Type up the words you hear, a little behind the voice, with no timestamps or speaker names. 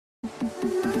Hello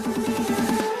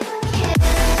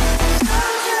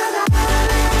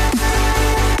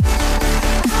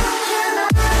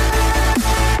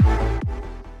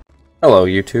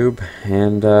YouTube,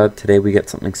 and today we get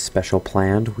something special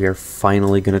planned. We are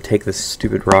finally going to take this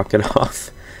stupid rocket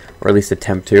off, or at least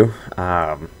attempt to.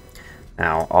 Now,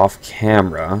 off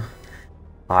camera,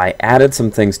 I added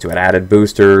some things to it. I added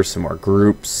boosters, some more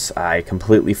groups. I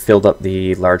completely filled up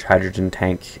the large hydrogen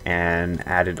tank and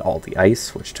added all the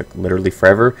ice, which took literally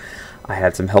forever. I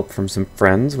had some help from some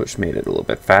friends, which made it a little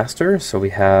bit faster. So we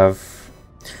have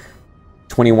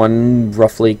 21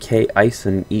 roughly K ice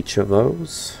in each of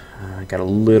those. I got a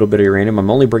little bit of uranium. I'm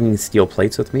only bringing steel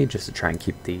plates with me just to try and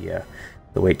keep the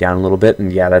weight down a little bit.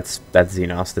 And yeah, that's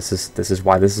Xenos. This is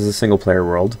why this is a single player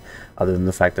world, other than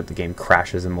the fact that the game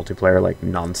crashes in multiplayer like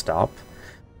non-stop.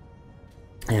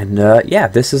 And yeah,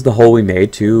 this is the hole we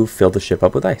made to fill the ship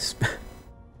up with ice.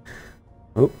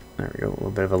 Oh, there we go. A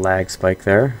little bit of a lag spike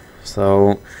there.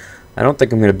 So I don't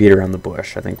think I'm going to beat around the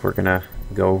bush. I think we're going to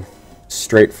go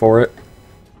straight for it.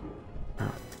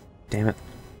 Oh, damn it.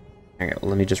 Okay,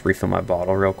 let me just refill my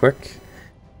bottle real quick.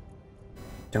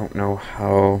 Don't know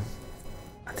how...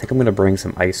 I think I'm going to bring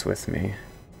some ice with me.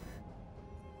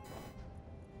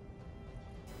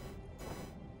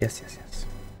 Yes.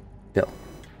 Fill.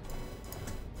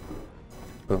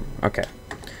 Boom. Okay.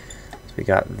 So we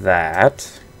got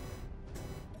that.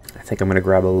 I think I'm going to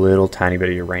grab a little tiny bit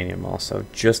of uranium also,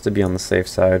 just to be on the safe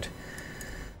side.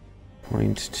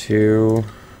 0.2.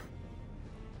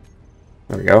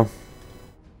 There we go.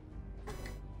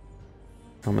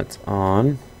 Helmet's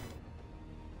on.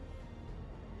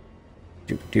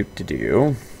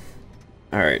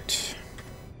 Alright.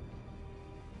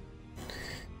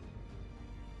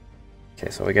 Okay,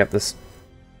 so we got this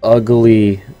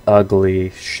ugly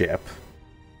ship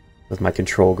with my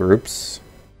control groups.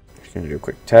 Just gonna do a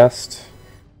quick test.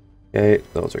 Okay,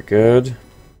 those are good.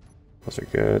 Those are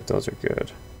good. Those are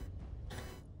good.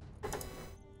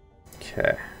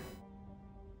 Okay.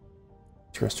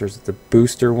 Thrusters, the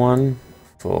booster one.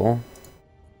 Full.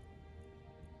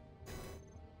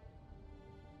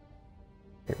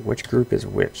 Okay, which group is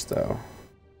which though?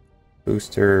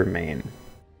 Booster main.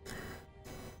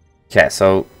 Okay,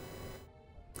 so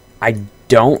I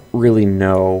don't really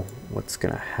know what's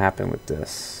gonna happen with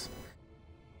this,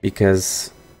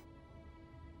 because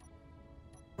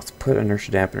let's put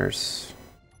inertia dampeners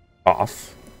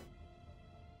off.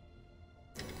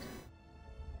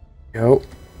 Go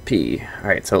P.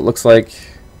 Alright, so it looks like...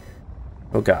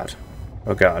 Oh god.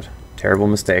 Oh god. Terrible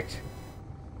mistake.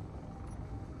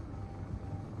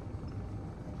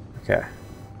 Okay.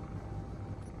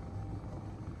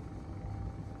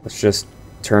 Let's just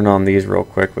turn on these real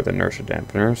quick with inertia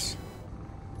dampeners.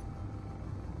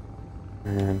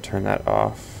 And turn that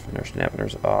off. Inertia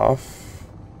dampeners off.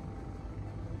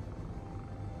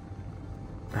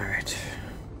 Alright.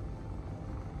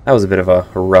 That was a bit of a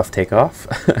rough takeoff.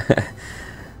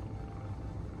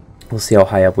 We'll see how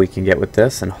high up we can get with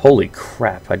this, and holy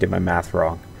crap, I did my math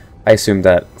wrong. I assumed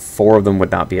that 4 of them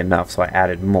would not be enough, so I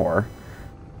added more.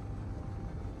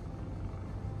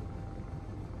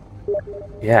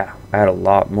 Yeah, I had a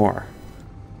lot more.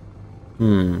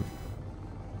 So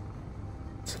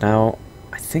now,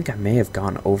 I think I may have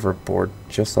gone overboard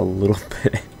just a little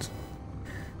bit.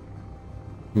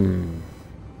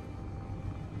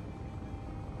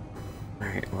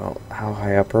 Alright, well, how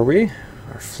high up are we?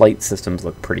 Our flight systems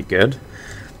look pretty good.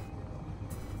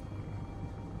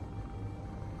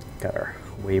 Got our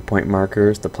waypoint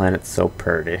markers. The planet's so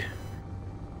pretty.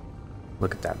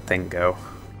 Look at that thing go.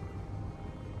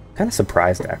 Kind of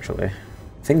surprised, actually.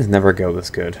 Things never go this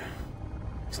good.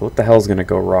 So what the hell's gonna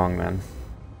go wrong, then?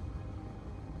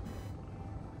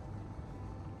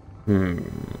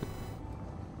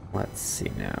 Let's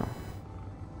see now.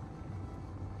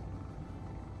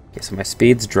 Okay, so my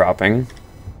speed's dropping.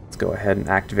 Let's go ahead and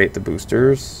activate the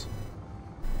boosters.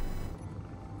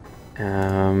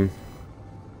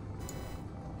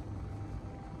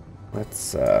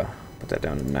 Let's put that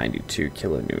down to 92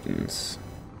 kilonewtons.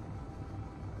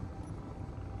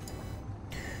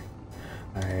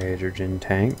 Hydrogen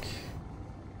tank.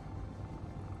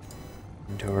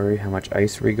 Inventory, how much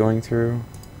ice are we going through?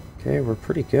 Okay, we're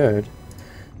pretty good.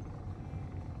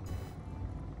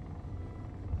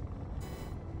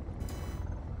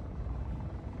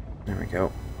 There we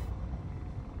go.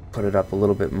 Put it up a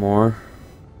little bit more.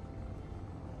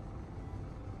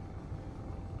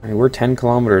 I mean, we're 10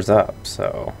 kilometers up,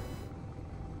 so...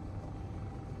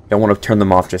 Don't want to turn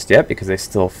them off just yet because they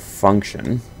still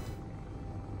function.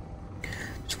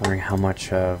 Just wondering how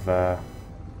much of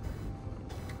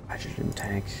hydrogen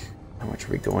tank. How much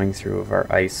are we going through of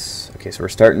our ice? Okay, so we're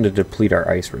starting to deplete our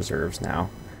ice reserves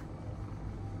now.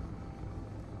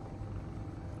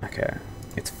 Okay,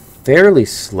 it's fairly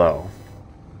slow,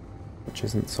 which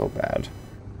isn't so bad.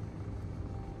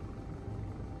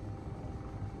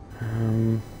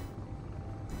 How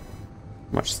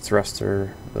much thrust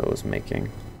are those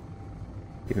making?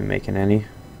 Even making any?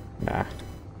 Nah.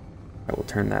 I will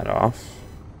turn that off.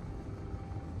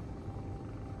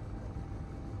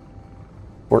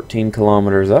 14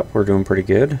 kilometers up, we're doing pretty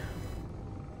good.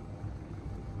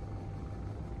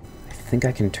 I think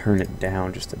I can turn it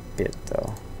down just a bit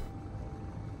though.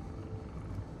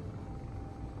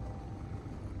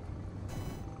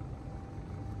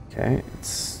 Okay,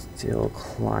 it's still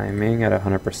climbing at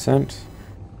 100%.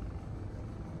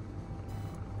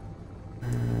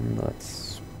 And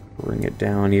let's bring it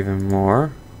down even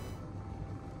more.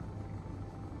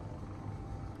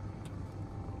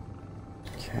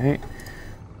 Okay.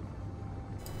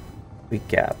 We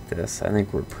got this. I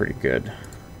think we're pretty good.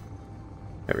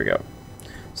 There we go.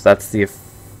 So that's the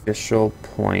official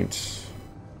point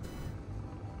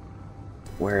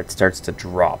where it starts to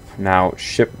drop. Now,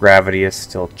 ship gravity is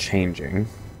still changing.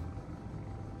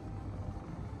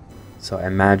 So I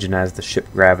imagine as the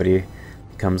ship gravity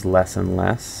becomes less and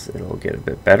less, it'll get a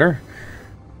bit better.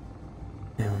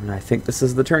 And I think this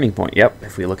is the turning point. Yep,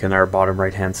 if we look in our bottom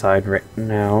right-hand side right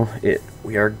now,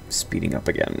 we are speeding up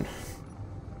again.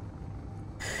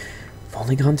 We've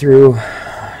only gone through,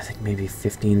 I think, maybe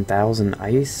 15,000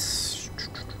 ice.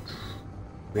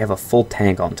 We have a full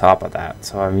tank on top of that,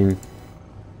 so I mean,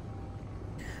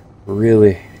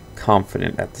 really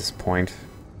confident at this point.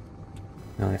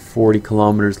 Now I have 40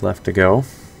 kilometers left to go.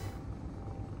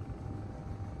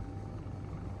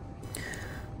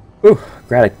 Ooh,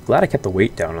 glad I kept the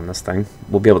weight down on this thing.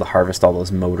 We'll be able to harvest all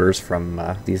those motors from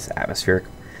these atmospheric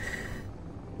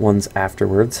ones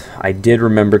afterwards. I did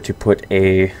remember to put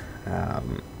a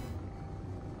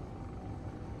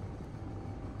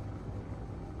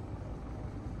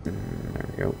there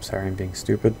we go. Sorry, I'm being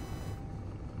stupid.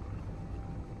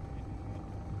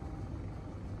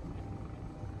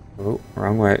 Oh,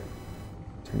 wrong way.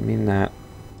 Didn't mean that.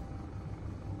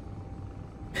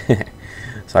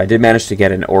 So I did manage to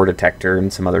get an ore detector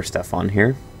and some other stuff on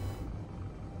here.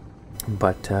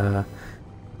 But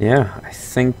yeah, I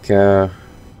think we're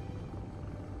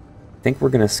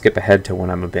gonna skip ahead to when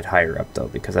I'm a bit higher up though,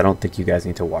 because I don't think you guys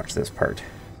need to watch this part.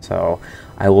 So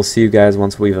I will see you guys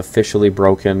once we've officially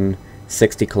broken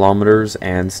 60 kilometers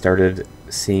and started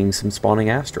seeing some spawning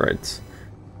asteroids.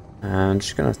 I'm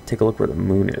just gonna take a look where the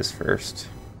moon is first.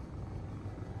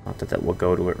 Not that we'll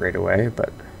go to it right away,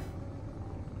 but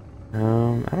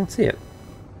I don't see it.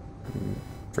 I'm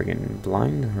friggin'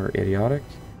 blind or idiotic.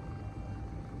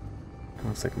 It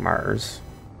looks like Mars.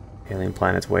 Alien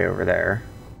planet's way over there.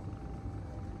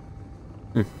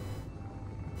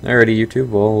 Alrighty, YouTube.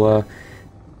 Well,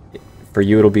 for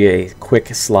you it'll be a quick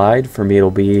slide. For me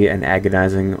it'll be an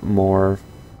agonizing more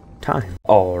time.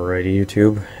 Alrighty,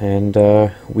 YouTube. And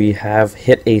we have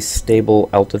hit a stable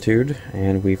altitude,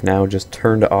 and we've now just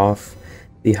turned off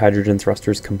the hydrogen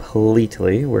thrusters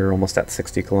completely. We're almost at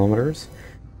 60 kilometers.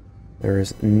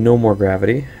 There's no more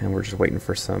gravity, and we're just waiting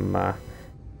for some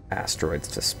asteroids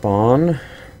to spawn.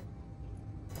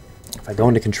 If I go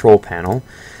into control panel,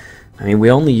 I mean,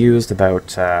 we only used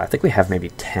about, I think we have maybe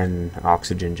 10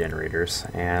 oxygen generators,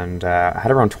 and I had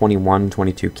around 21,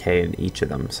 22k in each of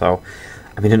them. So,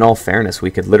 I mean, in all fairness, we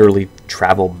could literally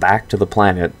travel back to the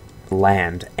planet,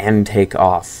 land, and take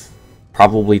off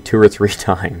probably 2 or 3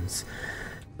 times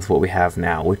with what we have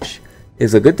now, which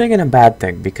is a good thing and a bad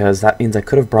thing, because that means I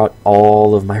could have brought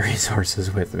all of my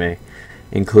resources with me,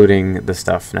 including the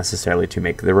stuff necessarily to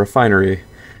make the refinery,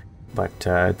 but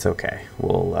it's okay.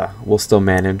 We'll still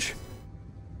manage.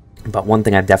 But one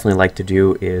thing I'd definitely like to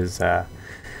do is try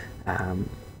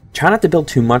not to build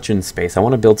too much in space. I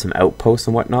want to build some outposts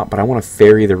and whatnot, but I want to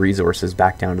ferry the resources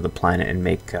back down to the planet and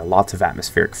make lots of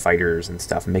atmospheric fighters and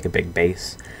stuff, and make a big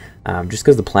base. Just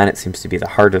because the planet seems to be the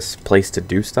hardest place to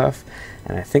do stuff,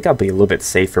 and I think I'll be a little bit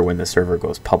safer when the server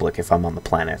goes public if I'm on the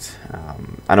planet.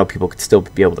 I know people could still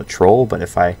be able to troll, but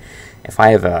if I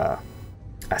have a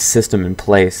system in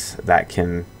place that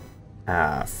can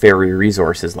ferry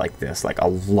resources like this, like a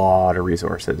lot of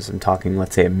resources, I'm talking,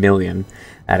 let's say, 1 million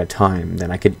at a time, then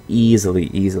I could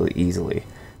easily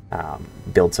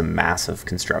build some massive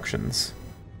constructions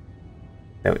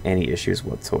without any issues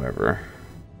whatsoever.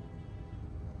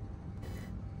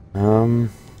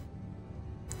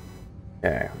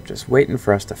 Okay, I'm just waiting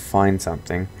for us to find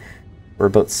something. We're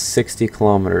about 60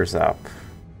 kilometers up.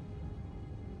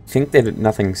 I think that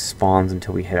nothing spawns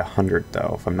until we hit 100,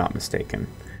 though, if I'm not mistaken.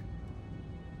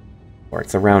 Or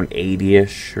it's around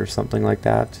 80-ish or something like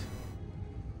that.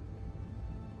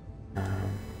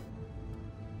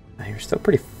 You're still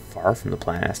pretty far from the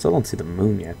planet. I still don't see the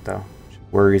moon yet, though. Which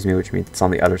worries me, which means it's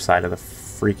on the other side of the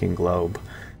freaking globe.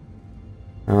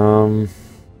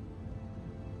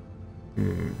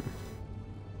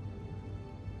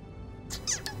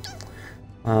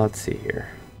 Let's see here.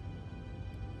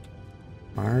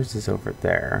 Mars is over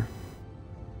there.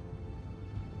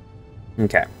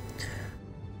 Okay.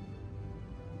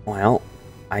 Well,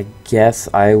 I guess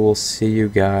I will see you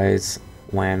guys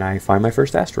when I find my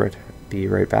first asteroid. Be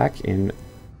right back in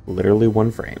literally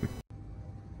one frame.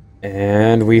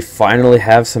 And we finally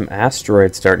have some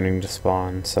asteroids starting to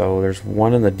spawn. So there's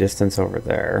one in the distance over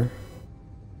there.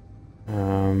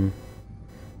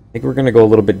 I think we're going to go a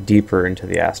little bit deeper into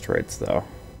the asteroids, though.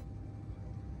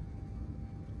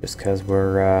 Just because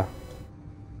we're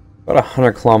about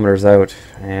 100 kilometers out,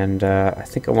 and I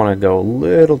think I want to go a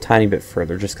little tiny bit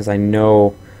further, just because I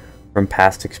know from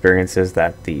past experiences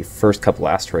that the first couple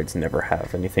asteroids never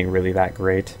have anything really that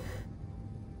great.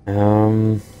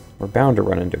 We're bound to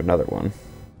run into another one.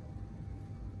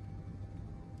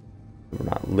 We're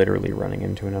not literally running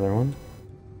into another one.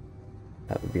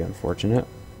 That would be unfortunate.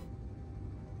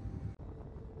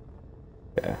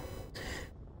 Yeah.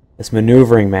 This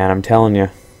maneuvering, man, I'm telling you.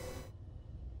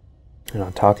 I'm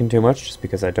not talking too much just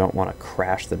because I don't want to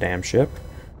crash the damn ship.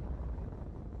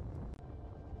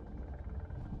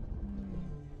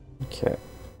 Okay,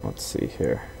 let's see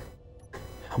here.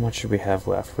 How much should we have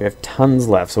left? We have tons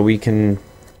left, so we can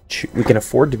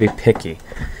afford to be picky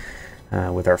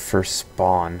with our first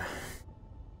spawn.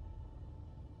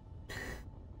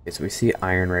 Okay, so we see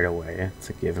iron right away. It's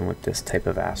a given with this type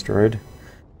of asteroid.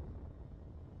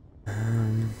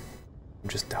 I'm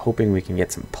just hoping we can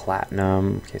get some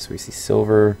platinum. Okay, so we see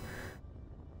silver,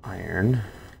 iron,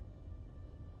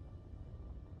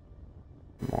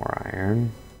 more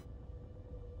iron.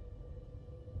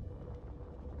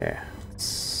 Okay,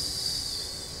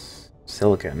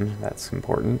 silicon, that's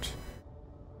important.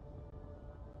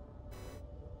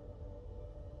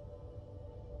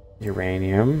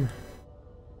 Uranium.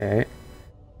 Okay.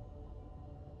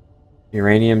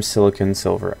 Uranium, silicon,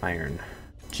 silver, iron.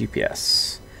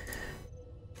 GPS.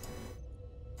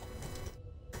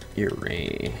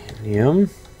 Uranium,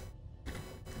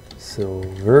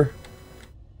 silver,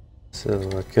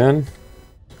 silicon,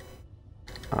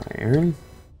 iron.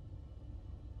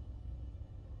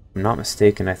 If I'm not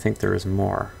mistaken, I think there is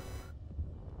more.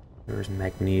 There's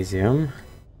magnesium.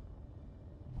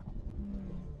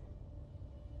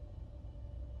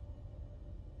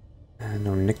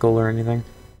 No nickel or anything.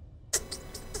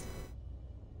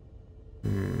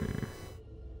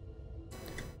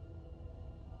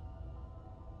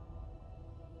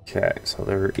 Okay, so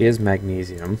there is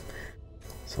magnesium.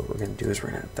 So what we're going to do is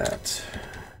we're going to add that.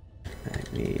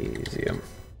 Magnesium.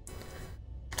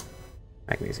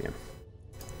 Magnesium.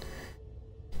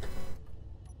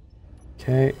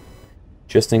 Okay.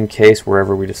 Just in case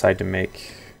wherever we decide to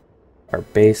make our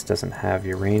base doesn't have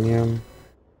uranium.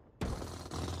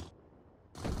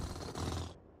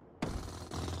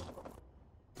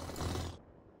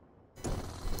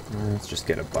 Let's just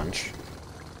get a bunch.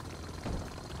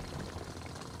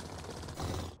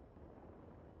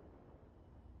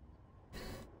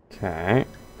 Okay,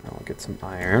 now we'll get some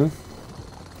iron.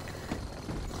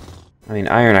 I mean,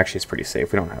 iron actually is pretty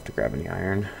safe. We don't have to grab any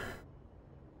iron.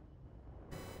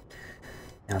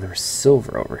 Now there's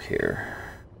silver over here.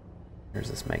 There's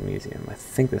this magnesium. I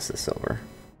think this is silver.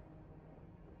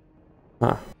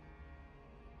 Huh.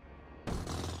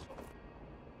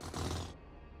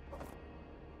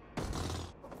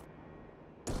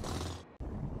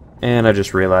 And I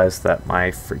just realized that my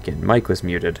freaking mic was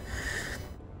muted.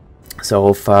 So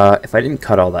if I didn't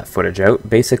cut all that footage out,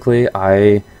 basically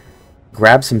I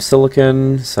grabbed some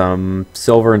silicon, some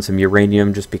silver, and some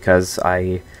uranium just because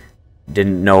I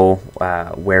didn't know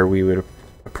where we would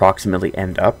approximately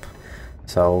end up.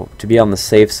 So to be on the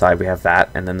safe side, we have that,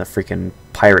 and then the freaking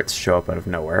pirates show up out of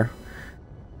nowhere.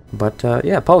 But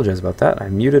yeah, apologize about that. I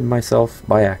muted myself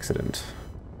by accident.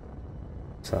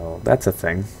 So that's a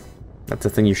thing. That's a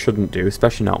thing you shouldn't do,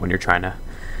 especially not when you're trying to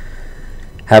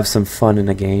have some fun in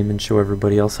a game and show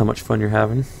everybody else how much fun you're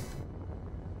having.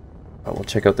 But we'll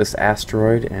check out this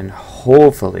asteroid and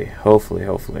hopefully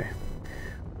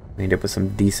we end up with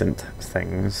some decent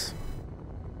things.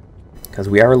 Because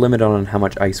we are limited on how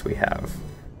much ice we have.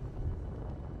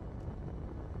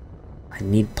 I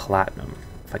need platinum.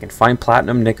 If I can find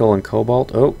platinum, nickel, and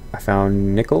cobalt. Oh, I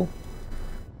found nickel.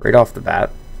 Right off the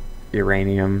bat.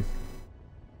 Uranium.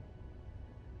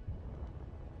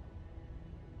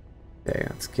 Okay,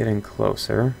 it's getting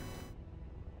closer.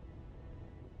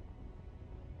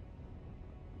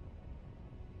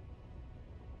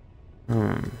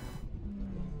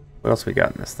 else we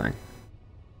got in this thing?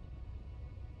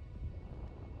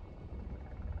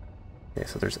 Okay,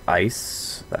 so there's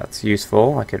ice. That's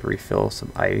useful. I could refill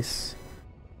some ice.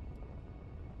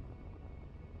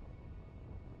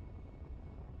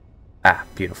 Ah,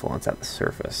 beautiful. It's at the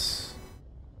surface.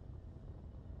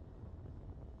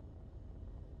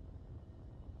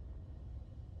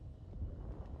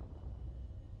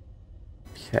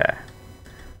 Okay.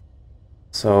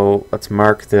 So let's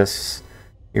mark this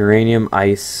uranium,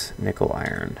 ice, nickel,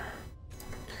 iron.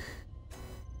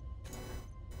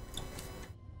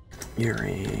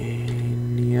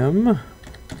 Uranium,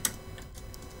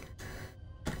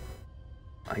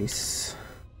 ice,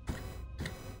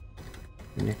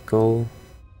 nickel,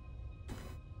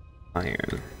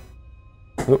 iron.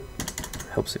 Oh,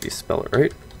 helps if you spell it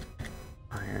right.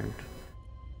 Iron.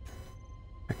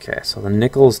 Okay, so the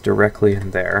nickel's directly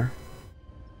in there.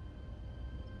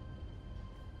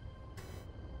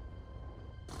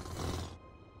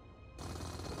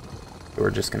 We're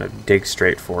just gonna dig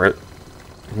straight for it.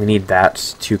 We need that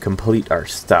to complete our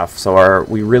stuff. So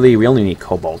we only need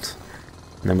cobalt,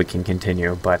 and then we can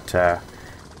continue. But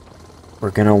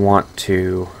we're gonna want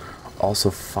to also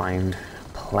find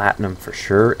platinum for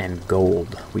sure and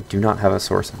gold. We do not have a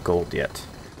source of gold yet.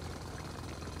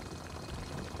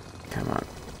 Come on.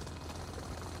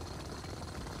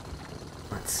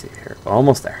 Let's see here.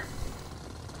 Almost there.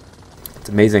 It's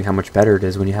amazing how much better it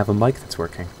is when you have a mic that's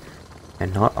working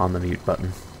and not on the mute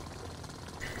button.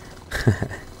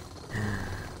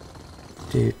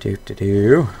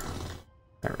 There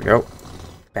we go.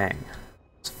 Bang.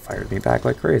 It's fired me back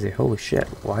like crazy. Holy shit.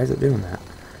 Why is it doing that?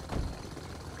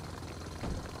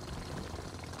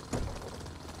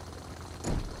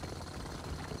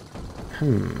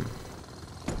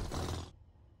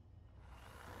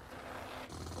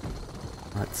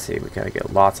 Let's see. We gotta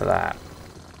get lots of that.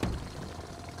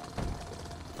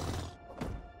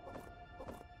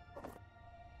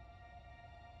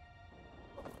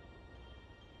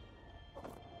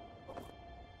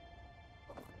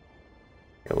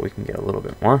 We can get a little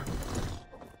bit more.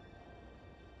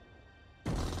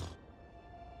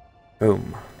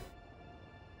 Boom.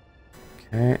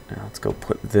 Okay, now let's go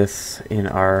put this in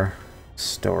our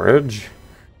storage.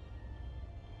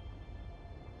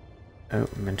 Oh,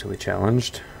 mentally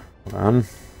challenged. Hold on.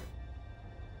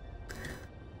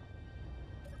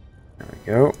 There we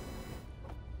go.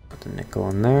 Put the nickel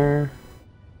in there.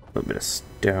 A little bit of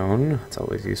stone. That's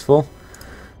always useful.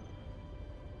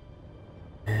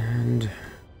 And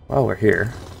while we're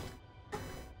here,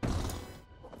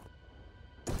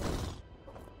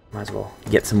 might as well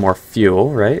get some more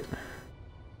fuel, right?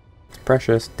 It's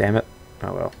precious, damn it.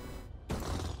 Oh well.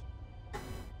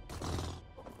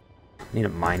 Need a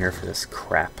miner for this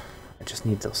crap. I just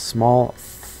need those small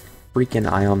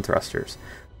freaking ion thrusters.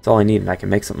 That's all I need, and I can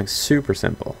make something super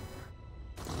simple.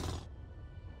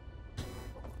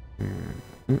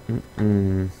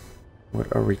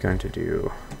 What are we going to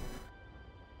do?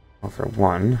 Well, for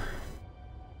one,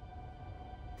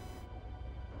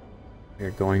 we're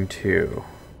going to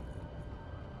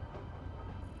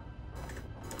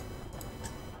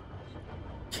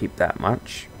keep that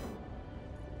much.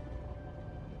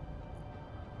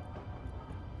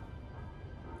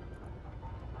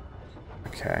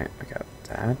 Okay, I got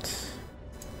that.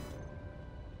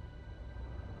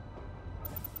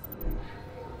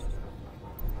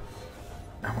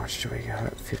 How much do we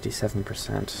got?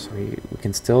 57%. So we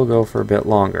can still go for a bit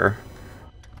longer.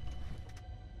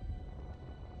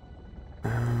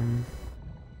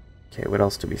 Okay, what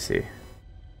else do we see?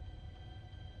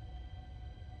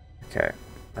 Okay,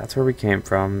 that's where we came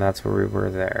from. That's where we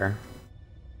were there.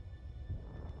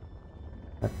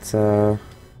 Let's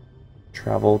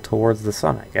travel towards the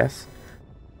sun, I guess.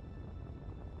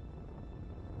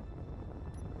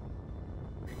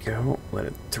 There we go. Let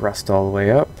it thrust all the way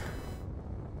up.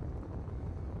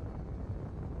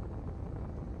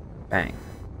 Bang.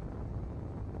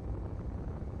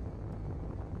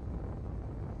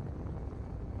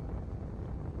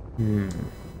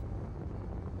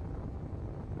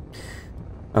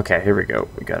 Okay, here we go.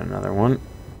 We got another one.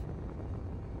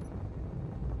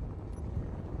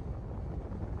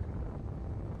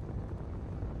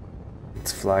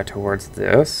 Let's fly towards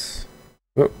this.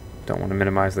 Whoop, don't want to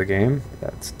minimize the game.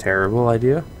 That's a terrible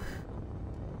idea.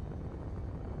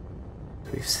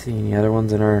 Do we see any other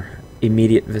ones in our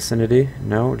immediate vicinity?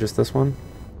 No, just this one?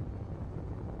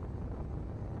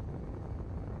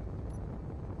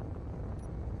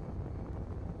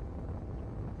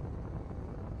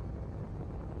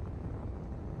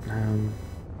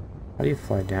 How do you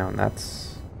fly down?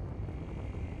 That's...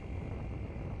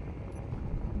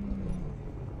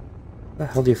 How the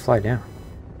hell do you fly down?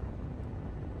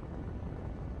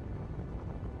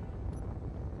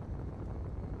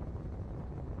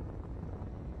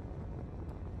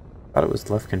 it was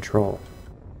left control.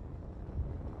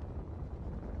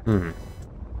 Hmm.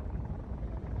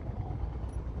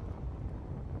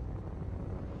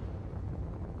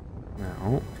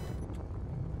 No.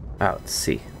 Oh, let's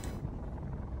see.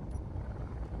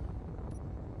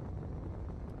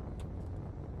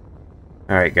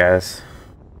 Alright, guys.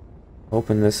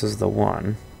 Hoping this is the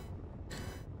one.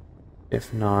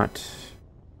 If not,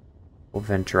 we'll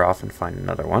venture off and find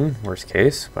another one. Worst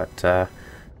case, but,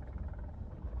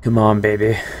 come on,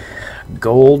 baby.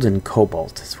 Gold and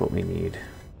cobalt is what we need.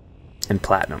 And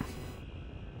platinum.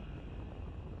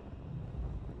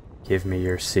 Give me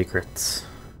your secrets.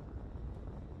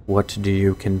 What do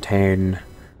you contain?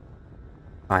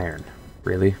 Iron.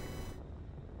 Really?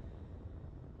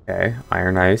 Okay,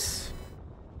 iron ice.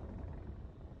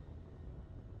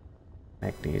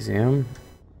 Magnesium.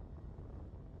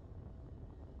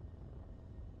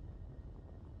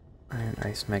 Iron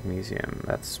ice magnesium.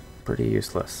 That's pretty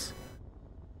useless.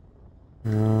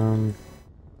 Come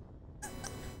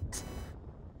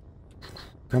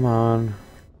on.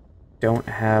 Don't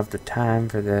have the time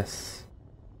for this.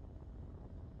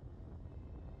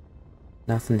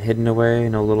 Nothing hidden away,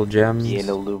 no little gems. Be an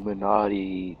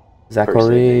Illuminati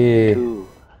Zachary. person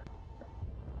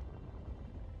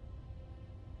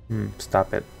too.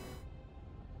 Stop it.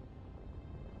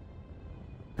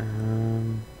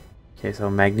 Okay, so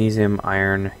magnesium,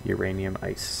 iron, uranium,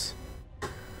 ice.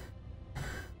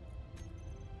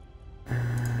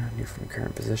 New from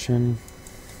current position.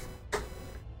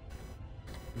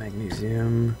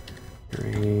 Magnesium,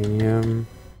 uranium,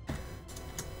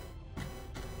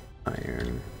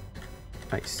 iron,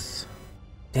 ice.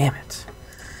 Damn it.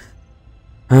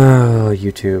 Oh,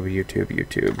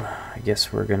 YouTube. I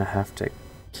guess we're gonna have to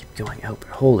keep going out, but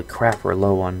holy crap, we're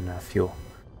low on fuel.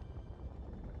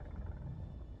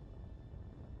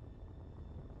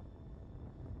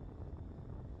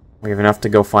 We have enough to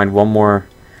go find one more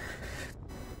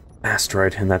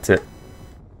asteroid, and that's it.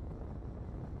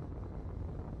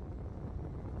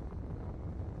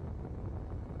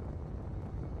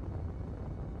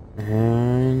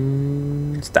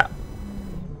 And stop.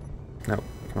 No,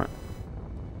 come on.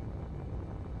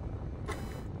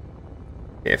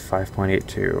 Okay,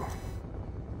 5.82.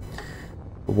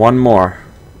 One more.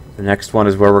 The next one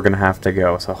is where we're gonna have to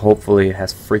go, so hopefully it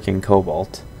has freaking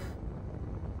cobalt.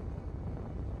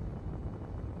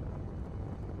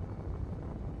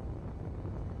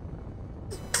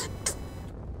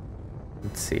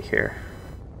 Let's see here.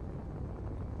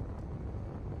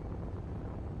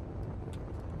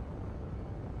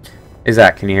 Hey,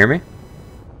 Zach, can you hear me?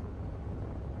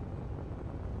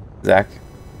 Zach?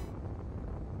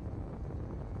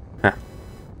 Huh.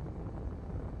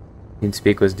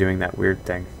 TeamSpeak was doing that weird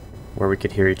thing where we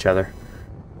could hear each other.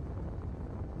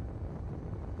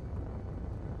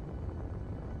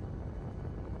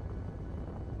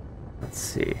 Let's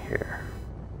see here.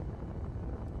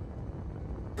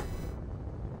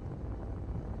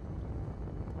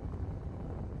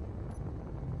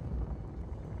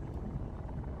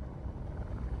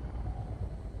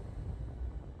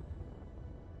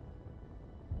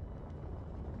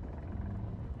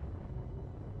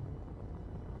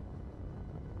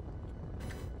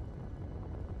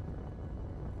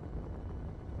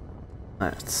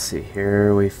 Let's see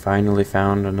here, we finally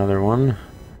found another one.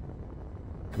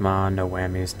 Come on, no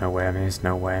whammies, no whammies,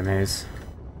 no whammies.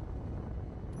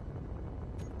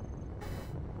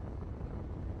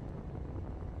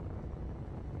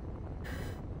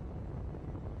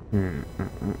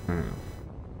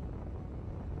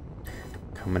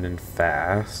 Coming in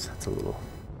fast, that's a little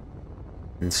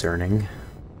concerning.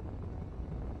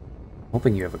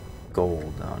 Hoping you have a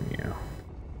gold on you.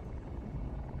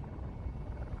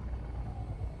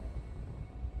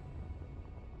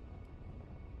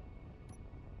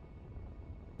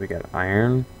 We got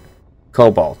iron,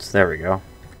 cobalt, there we go.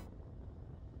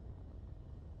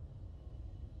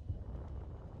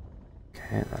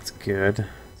 Okay, that's good.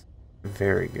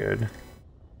 Very good.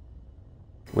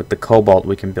 With the cobalt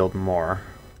we can build more.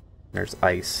 There's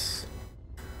ice,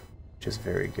 which is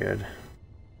very good.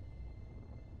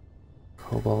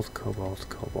 Cobalt, cobalt,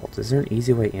 cobalt. Is there an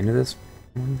easy way into this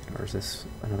one? Or is this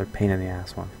another pain in the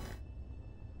ass one?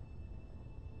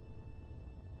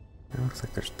 It looks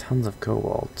like there's tons of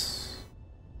cobalt.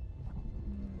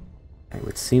 It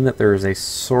would seem that there is a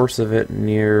source of it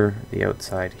near the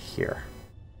outside here.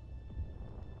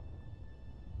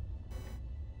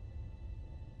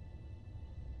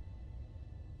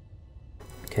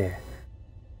 Okay.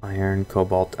 Iron,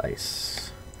 cobalt,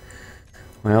 ice.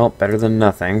 Well, better than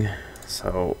nothing.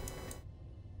 So,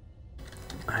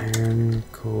 iron,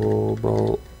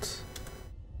 cobalt,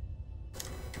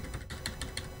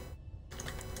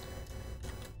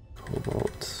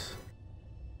 Cobalt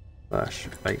slash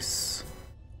ice.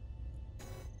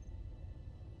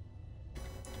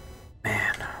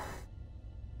 Man.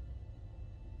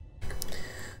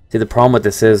 See, the problem with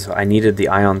this is I needed the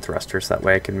ion thrusters, that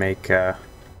way I can make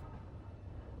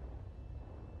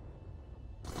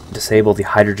disable the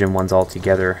hydrogen ones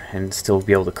altogether and still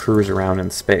be able to cruise around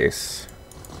in space.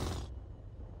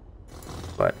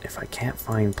 But if I can't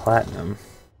find platinum,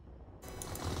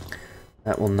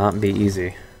 that will not be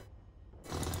easy.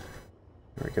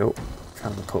 There we go.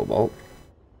 Found the cobalt.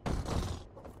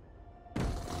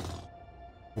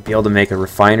 We'll be able to make a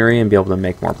refinery and be able to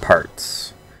make more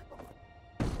parts.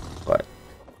 But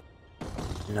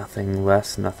nothing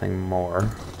less, nothing more.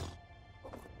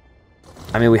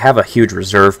 I mean, we have a huge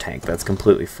reserve tank that's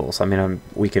completely full, so I mean,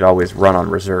 we could always run on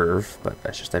reserve, but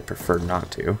that's just I prefer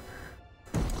not to.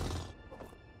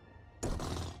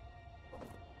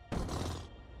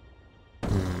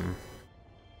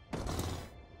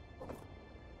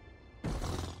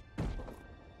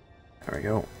 There we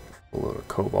go. A load of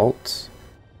cobalt.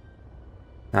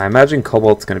 Now, I imagine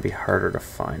cobalt's going to be harder to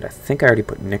find. I think I already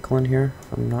put nickel in here,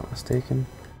 if I'm not mistaken.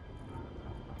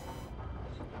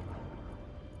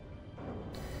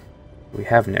 We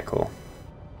have nickel.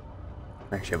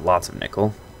 We actually have lots of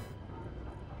nickel.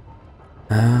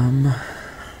 Now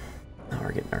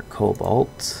we're getting our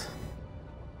cobalt.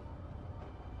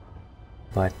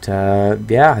 But,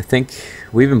 yeah, I think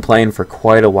we've been playing for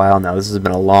quite a while now. This has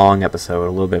been a long episode, a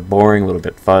little bit boring, a little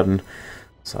bit fun.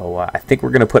 So I think we're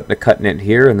going to put a cut in it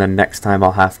here, and then next time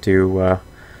I'll have to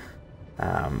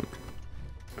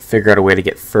figure out a way to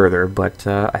get further. But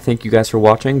I thank you guys for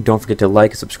watching. Don't forget to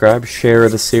like, subscribe, share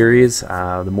the series.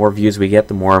 The more views we get,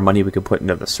 the more money we can put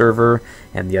into the server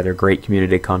and the other great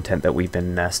community content that we've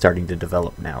been starting to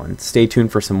develop now. And stay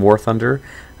tuned for some War Thunder.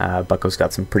 Bucko's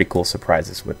got some pretty cool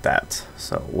surprises with that.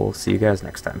 So we'll see you guys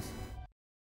next time.